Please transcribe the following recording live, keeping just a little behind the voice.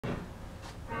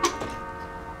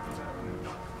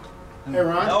Hey,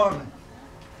 Ron. Norman.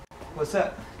 What's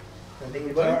up? Any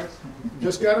guitars?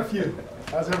 Just got a few.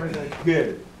 How's everything?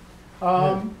 Good.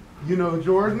 You know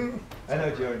Jordan? I know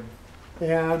Jordan.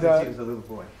 And Since he was a little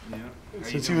boy.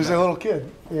 since he was a little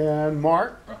kid. And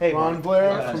Mark, Hey, Ron Mark. Blair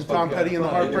Yeah, from spoke Tom to Petty and the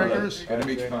you. Heartbreakers. Gonna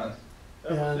be fun.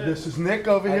 And this is Nick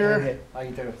over here.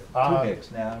 Two Uh,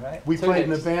 Nicks now, right? We played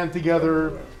in a band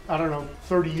together, I don't know,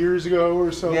 30 years ago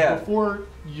or so, Yeah. before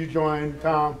you joined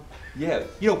Tom. Yeah.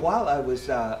 You know, while I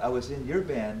was in your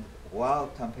band,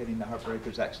 while Tom Petty and the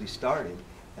Heartbreakers actually started,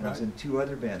 and I was Right. in two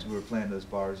other bands. We were playing those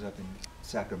bars up in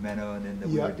Sacramento, and then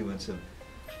we Yeah. were doing some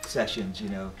sessions, you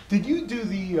know. Did you do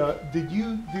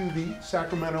the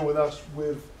Sacramento with us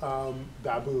with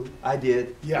Babu? I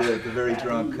did. Yeah. The very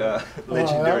drunk, That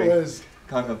legendary was,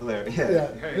 conga player. yeah,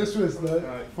 this was the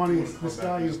funniest, this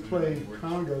guy who played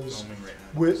congos,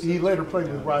 he later played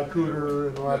with Rod Cooter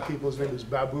and a lot of people, his name was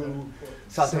Babu.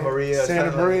 Santa Maria.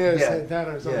 Santa Maria, Yeah.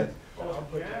 Santana or something.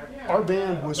 Our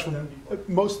band was from,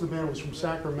 most of the band was from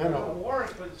Sacramento.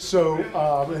 So,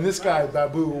 and this guy,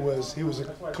 Babu, he was a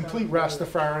complete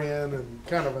Rastafarian and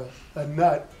kind of a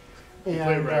nut.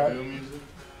 And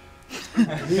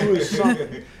he was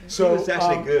something. So, He was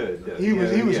actually good, though. He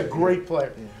was Yeah, a great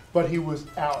player, yeah. but he was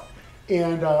out.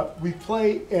 And we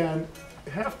play, and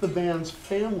half the band's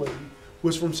family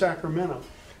was from Sacramento.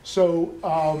 So,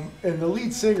 and the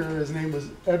lead singer, his name was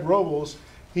Ed Robles.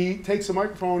 He takes the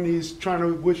microphone, he's trying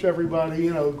to wish everybody,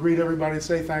 greet everybody and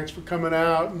say thanks for coming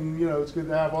out, and it's good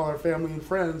to have all our family and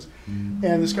friends.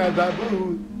 And this guy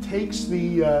Babu takes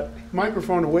the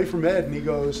microphone away from Ed and he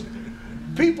goes,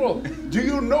 "People, do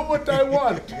you know what I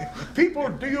want? People,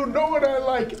 do you know what I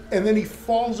like?" And then he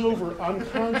falls over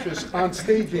unconscious on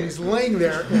stage and he's laying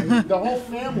there and the whole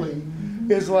family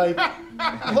is like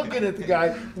looking at the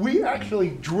guy. We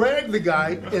actually drag the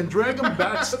guy and drag him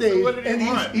backstage, and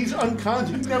he's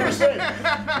unconscious. He's never said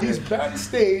it. He's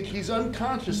backstage, he's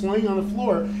unconscious, laying on the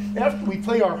floor. After we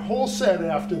play our whole set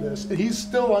after this, and he's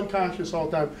still unconscious all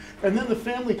the time. And then the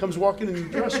family comes walking in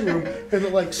the dressing room, and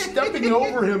they're like stepping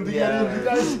over him to get in. The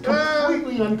guy's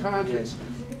completely unconscious.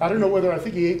 I don't know whether, I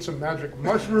think he ate some magic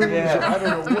mushrooms, or I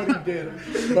don't know what he did,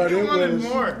 but it was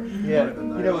more. Yeah.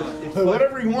 It's funny.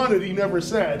 whatever he wanted. He never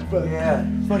said, but Yeah,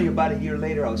 it's funny, about a year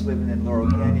later I was living in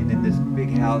Laurel Canyon in this big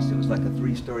house. It was like a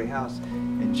 3-story house,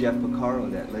 and Jeff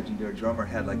Beccaro, that legendary drummer,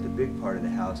 had like the big part of the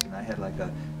house, and I had like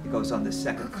it goes on the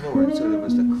second floor, and so there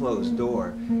was the closed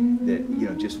door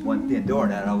that, just one thin door,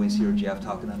 and I'd always hear Jeff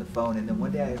talking on the phone, and then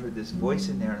one day I heard this voice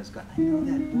in there, and I was going, I know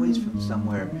that voice from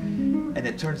somewhere, and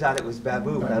it turns out it was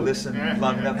Babu, and I listened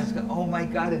long enough, and I was going, oh my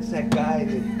God, it's that guy,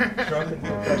 the drunken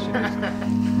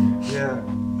percussionist. Yeah.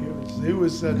 he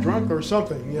was drunk or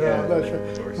something. I'm not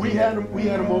sure. We had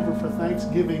him over for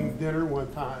Thanksgiving dinner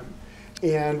one time,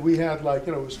 and we had it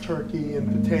was turkey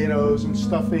and potatoes and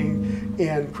stuffing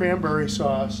and cranberry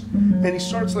sauce, and he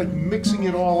starts mixing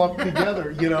it all up together,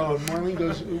 and Marlene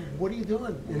goes, "What are you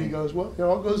doing?" And he goes, "Well, it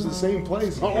all goes to the same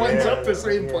place, it all ends up the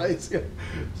same place."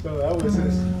 So that was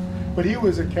his. But he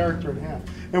was a character and a half.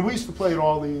 And we used to play at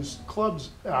all these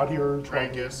clubs out here,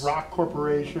 Trancas. Rock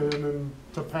Corporation and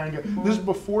Topanga. This is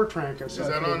before Trancas. Is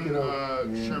that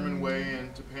on Sherman Way in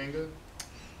Topanga?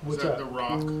 What's Is that that? the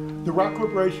Rock? The Rock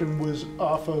Corporation was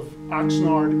off of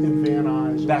Oxnard and Van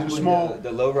Nuys. It Back was a when small. the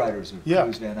lowriders would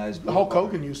use Van Nuys. Hulk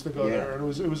Hogan used to go Yeah. there. It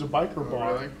was a biker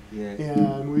bar. Really? Yeah.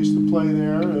 And we used to play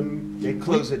there. And They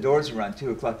close the doors around 2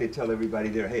 o'clock. They tell everybody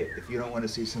there, hey, if you don't want to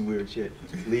see some weird shit,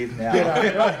 leave now. Yeah,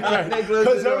 right. They close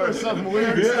Because the there doors. was some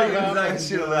weird Yeah, stuff I happening.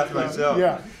 should have left myself.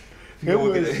 Yeah. You It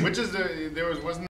won't get was. it. Which is wasn't